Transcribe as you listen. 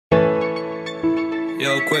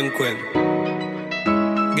Yo, Quen,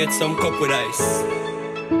 get some cup with ice.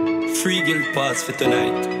 Free guilt pass for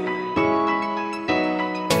tonight.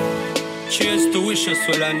 Cheers to wish us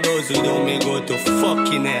well and those who don't may go to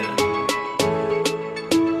fucking hell.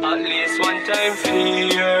 At least one time for the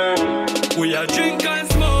year. We are drink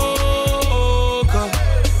and smoke.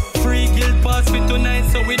 Free guilt pass for tonight,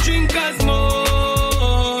 so we drink as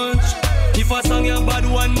much. If a song you bad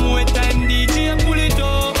one more time, DJ pull it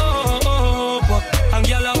up. And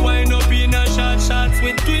gyal a wind up in a shots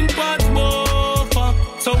with twin parts buffer.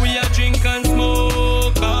 So we a drink and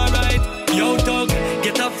smoke, alright. Yo dog,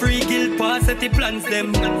 get a free guilt pass at the plans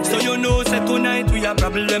them. So you know say tonight we a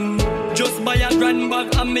problem. Just buy a grand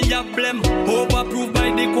bag and me a blem. Overproof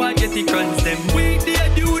by the quality crunch them. We there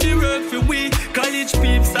do the work for we college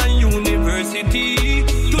peeps and university.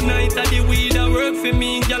 Tonight a the weed a work for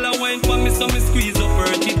me. Gyal a wine for me so me squeeze up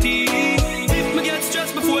 30. If me get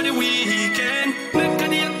stressed before the weekend, make a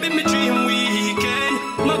day be me dream weekend.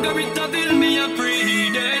 Margaritaville me a pre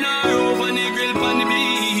then I over the grill on the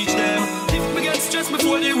beach them. If me get stressed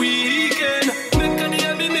before the weekend, make a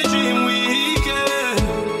day be me dream weekend.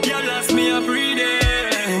 Gyal ask me a pre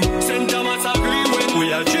then. St. Thomas agree when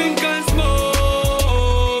we a drink and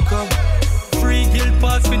smoke. Free guilt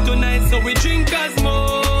pass for tonight, so we drink as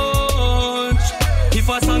much. If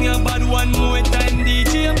a song you bad one more time,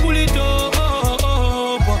 DJ pull it up.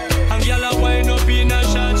 And gyal a wind up in a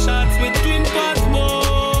shots with twin parts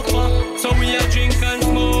buffer. So we a drink and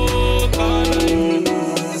smoke all night.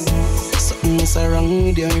 Something's wrong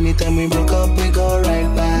with you. Anytime we broke up, we go right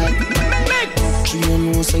back. You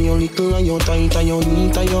know, say you're little and you're tight and you're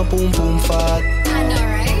neat and you're boom boom fat. I know,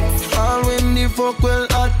 right? All when the fuck well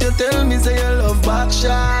hot, you tell me say you love back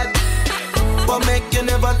shot. But make you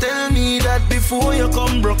never tell me that before you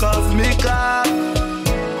come broke off me car.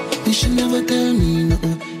 You should never tell me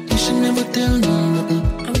nothing. You should never tell me nothing.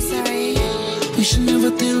 I'm sorry. You should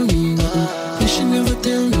never tell me nothing. You should never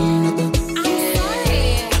tell me nothing. I'm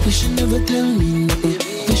sorry. You should never tell me nothing.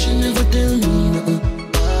 You should never tell me nothing.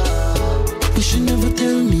 You should never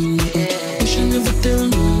tell me nothing. You should never tell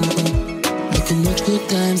me nothing. Look how much good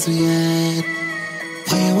times we had.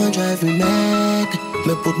 Why you wanna drive me mad?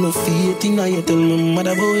 Me put no faith in you. Tell me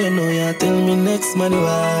mother boy you know ya. Tell me next man you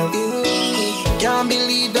have. Can't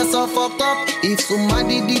believe that's so fucked up. If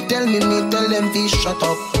somebody did tell me tell them to shut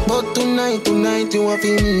up. But tonight you have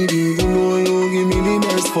to need even though you give me the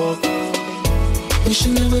best fuck. You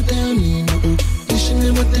should never tell me nothing. You should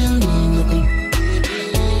never tell me nothing.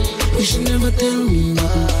 You should never tell me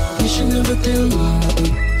nothing. You should never tell me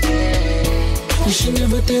nothing. You should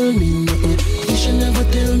never tell me nothing. You should never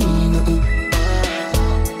tell me nothing.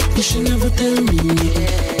 You should never tell me nothing.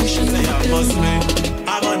 You should never tell me.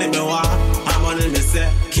 I'm on it, me walk. I'm on it, me say.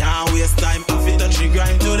 Can't waste time. I fit touch the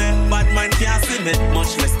grind today. Bad man can't see me,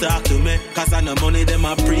 much less talk to me. Cause I know money them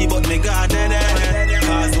a pre, but me got dead.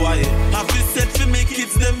 Cause why? I feel set for me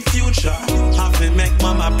kids them future. I feel make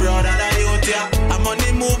mama proud of the youth, yeah. I'm on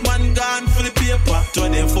the move, man, gone for the paper.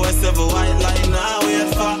 24/7 white line, now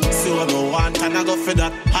wait for. So I go want and I go for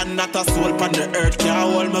that. And not a soul on the earth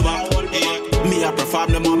can't hold me back. Me I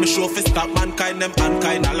perform them on me show for stop mankind, them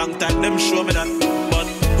unkind. A long time them show me that. But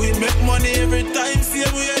we make money every time,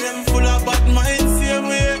 same way. Them full of bad minds, same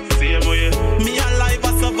way. Same way. Me alive,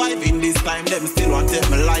 I survive in this time. Them still want take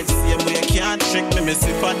my life, same way. Can't trick me, me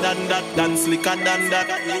stiffer than that, than slicker than that.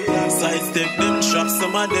 Sidestep them shops,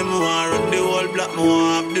 some of them want run the whole block, me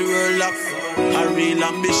want have the world lock. A real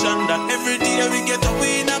ambition that every day we get up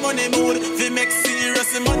in a money mood. We make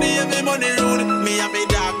serious money, every money rude. Me and me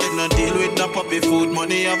dog, they no deal with no puppy food.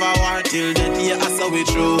 Money over war till that year, that's how we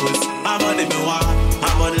choose. I'm money me want,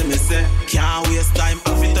 I'm money me say. Can't waste time,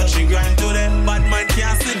 I fit touch the grind today. Bad man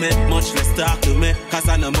can't see me, much less talk to me. Cause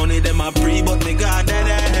I know money them a pre, but me got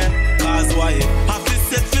dead. Cause why? I feel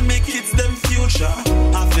set for me kids them future.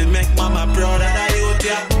 I feel make mama proud of the youth,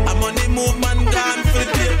 yeah. I'm on the move, man, gone for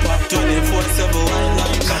the paper. 24/7 white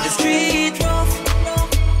line. Cause the street rough,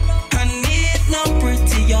 and it's not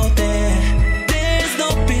pretty out there. There's no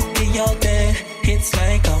pity out there. It's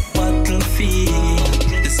like a battlefield.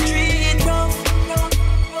 The street rough,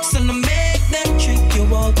 so no make them trick you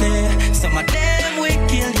out there. Some of them will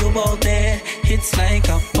kill you out there. It's like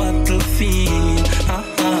a battlefield.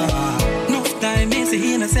 Enough time is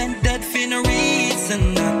innocent dead for no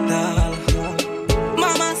reason at all.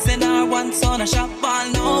 Mama said I want son a shop ball.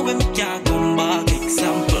 Now we can't come back.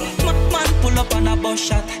 Example, man pull up on a bus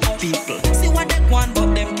shot. People see what they want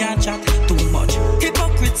but them can't chat. Too much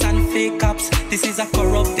hypocrites and fake cops. This is a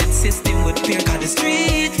corrupted system with fear. Cause the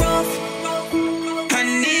street rough,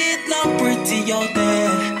 and it's not pretty out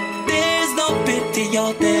there. There's no pity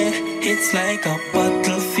out there. it's like a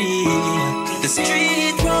battlefield. The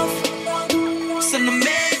street rough, so no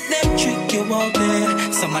make them trick you out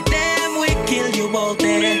there. Some of them will kill you out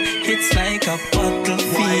there. It's like a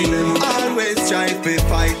battlefield. Why them always try to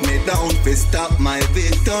fight me down to stop my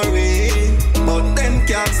victory? But them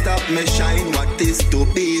can't stop me shine. What is to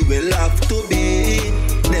be will have to be.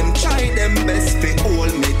 Them try them best to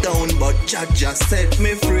hold me down, but Jah just set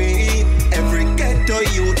me free. Every ghetto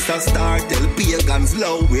youths a start tell pagans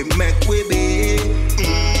low we make we be.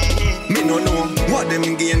 Me no know what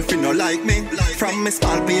them gain fi no like me. From me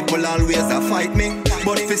small people always a fight me,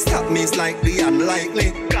 but fi stop me is like the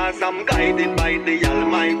unlikely. Cause I'm guided by the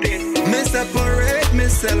Almighty. Me separate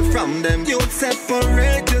myself from them. You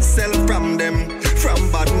separate yourself from them.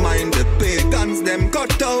 From bad mind the pagans them.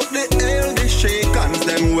 Cut out the hell the shakans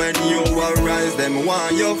them. When you arise them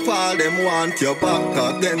want you fall. Them want your back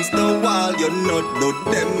against the wall. You not do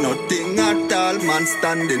them nothing at all. Man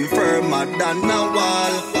standing firmer than a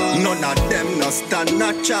wall. None of them no stand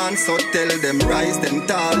a chance. So tell them rise them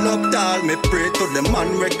tall up tall. Me pray to the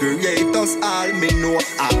man recreate us all. Me know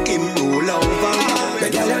I him rule over. The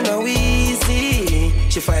girl you know easy.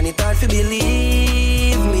 She find it hard to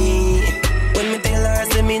believe me. When me tell her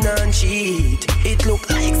say me non cheat, it look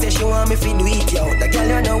like say she want me fi do it, yo. The girl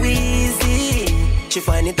you know easy. She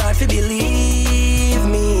find it hard to believe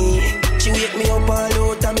me. She wake me up all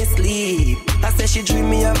out of me sleep. I say she dream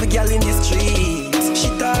me of a girl in the streets. She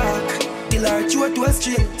talk till her throat was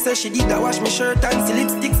straight. Say she did a wash me shirt and see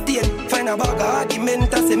lipstick stain. Find a bag of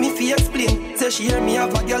argument and say me fi explain. Say she hear me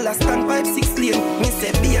have a girl a stand 5-6 lane. Me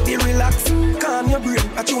say baby relax, calm your brain.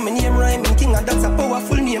 I chew me name rhyming king and that's a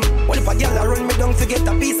powerful name. What if a girl a run me down to get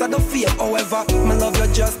a piece of the fame? However, me love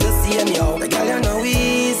you just the same, yo. The girl you know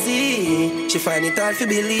easy. She find it hard to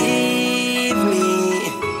believe me.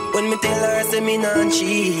 When me tell her say me non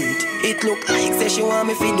cheat, it look like say she want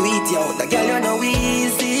me fi do it, yo. The girl you know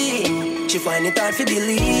easy. She find it hard to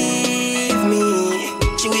believe me.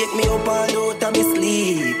 She wake me up all out of me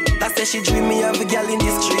sleep. I say she dream me of a girl in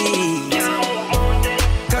the street.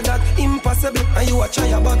 Cause that impossible. And you a try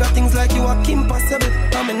a bag of things like you a impossible.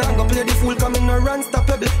 I mean I go play the fool cause me no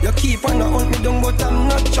unstoppable. You keep on hunt me down but I'm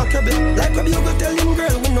not shockable. Like what you go tell him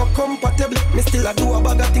girl we no compatible. Me still a do a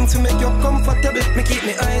bag of things to make you comfortable. Me keep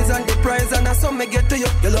me eyes on the prize and that's how me get to you.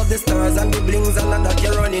 You love the stars and the blings and that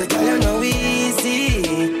you're running. Girl you know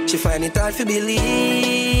easy. She find it hard to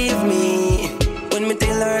believe me. When me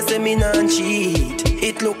tell her say me non cheat,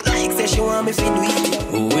 it look like say she want me fi do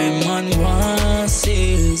it. When man wants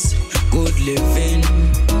is good living,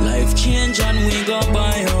 life change and we go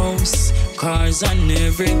buy house, cars and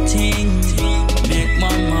everything. Make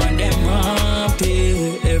my man them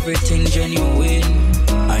happy, everything genuine.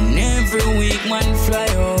 And every week man fly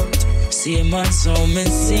out, same as how me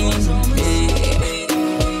sing. Yeah.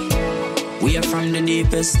 We are from the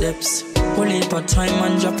deepest depths, pull it for time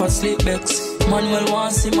and drop a sleep backs. Man will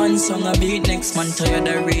want see man song a beat next. Man tired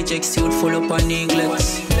of rejects, youth full up on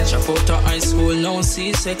neglects. Chop out of high school, now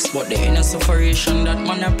see sex, but the inner sufferation that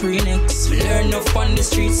man a pre-next. Learn enough on the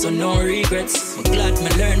streets, so no regrets. I'm glad me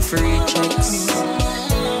learn free checks.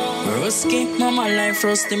 Ruski, mama life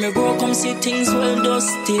rusty. Me grow come see things well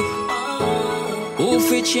dusty. Who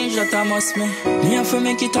fi change that I must me. Me have to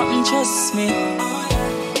make it happen, trust me.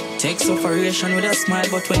 Take sufferation with a smile,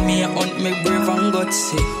 but when me a hunt me brave and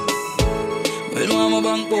gutsy. We don't have a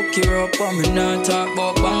bank book here up, and me not talk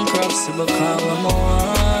about bankruptcy, because what I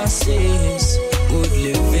want is good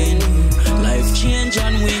living, life change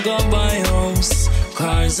and we go buy house,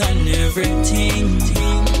 cars and everything.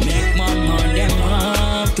 Make my man them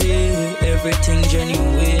happy, everything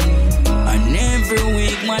genuine. And every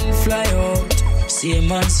week man fly out,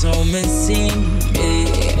 same as how me sing.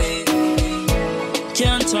 Yeah.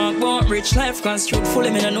 Can't talk about rich life, cause truthfully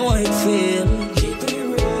me don't know how it feel.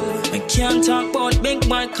 I can't talk about big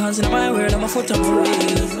bad cause in my world I'm a foot up for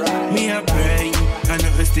real. Me a pray, and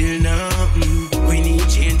I still nothing. We need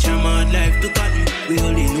change from our life to cotton. We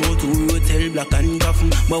only know two roads, tell black and coffin.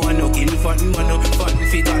 But one no kill fun, one no fun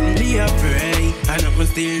forgotten. Me a pray, and I'm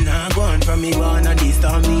still not gone from me born at this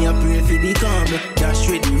time. Me a pray for the calm. Dash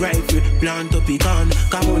with the rifle, plant up pecan.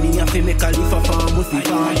 Come on, you have to make a leaf a farm with the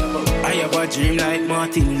farm. I have a dream like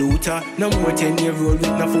Martin Luther. No more 10-year-old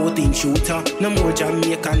with no 14 shooter. No more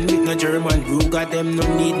Jamaican with no German Ruger. Them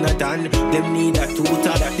no need no Dan, them need a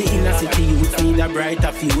tutor. The inner city youth need a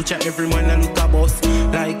brighter future. Every man a look a bus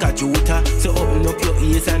like a juta. So open up your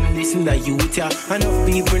ears and listen to youth, yeah. Enough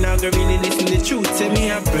people not gonna really listen to the truth. Say me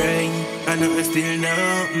a brain. and I still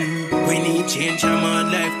nothing. We need change from our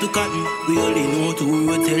life to cotton. We only know to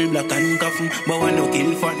hotel black and coffin, but we no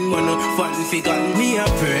kill fatten, we no fatten fi cotton. Me a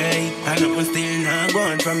pray, and I'm still not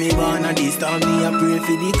gone from me born at this time. Me a pray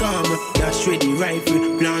for the calm. Dash ready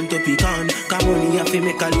rifle, plant up pecan. Come on, you fi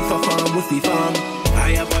make a leaf a farm with the farm.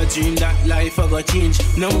 I have a dream that life a go change.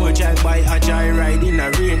 No more drive by a joy ride in a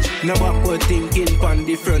range. No backward thinking on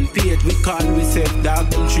the front page. We call we self dog,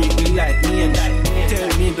 don't treat me like me and tell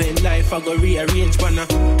me when life a go rearrange. Wanna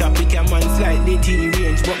topic a man slightly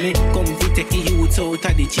T-range, but me come fi take the youths out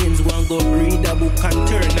of the chains. One go read a book and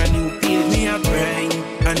turn a new page. Me a pray,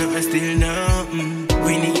 and I still nothing.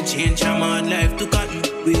 We need change from our life to cotton.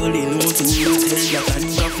 We only know to tell black and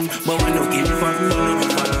coffin, but we no kill fatten, we no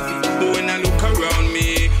fatten. When I look around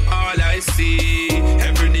me, all I see,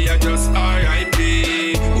 every day I just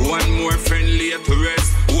R.I.P. One more friendly to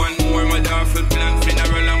rest, one more motherfucker plan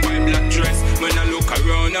funeral and white black dress. When I look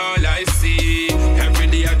around, all I see, every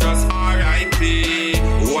day I just R.I.P.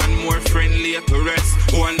 One more friendly to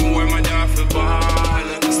rest, one more motherfucker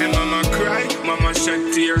ball. Say mama cry, mama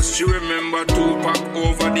shed tears. She remember Tupac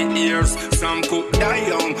over the years. Some could die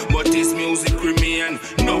young, but his music remain.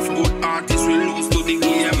 Enough good artists will lose to the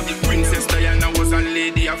game. Princess Diana was a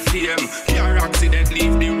lady of fame. Her accident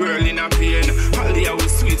leave the world in a pain. Holly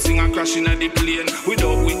was sweet singer crashing at the plane.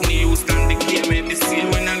 Without Whitney Houston, the game made me see.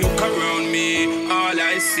 When I look around me, all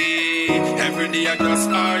I see, every day I just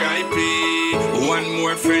R.I.P. One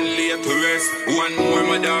more friendly to rest, one more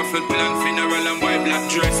motherfucker plan funeral and white black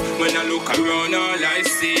dress. When I look around, all I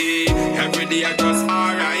see, every day I just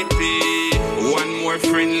R.I.P. One more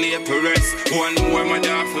friendly to rest, one more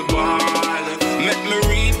motherfucker ball. Let me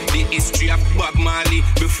read the history of Bob Marley.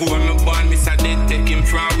 Before me born, me said they take him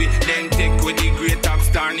from we. Then take with the great top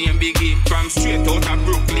star named Biggie. From straight out of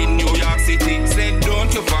Brooklyn, New York City. Said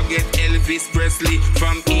don't you forget Elvis Presley.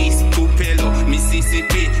 From East to Pelo,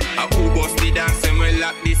 Mississippi. Who bust the dance and we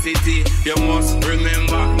lock the city. You must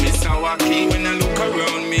remember Mr. Wacky. When I look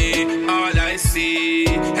around me, all I see,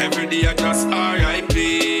 every day I just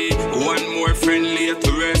R.I.P. One more friendly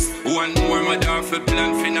to rest, one more motherfucker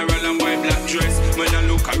plan funeral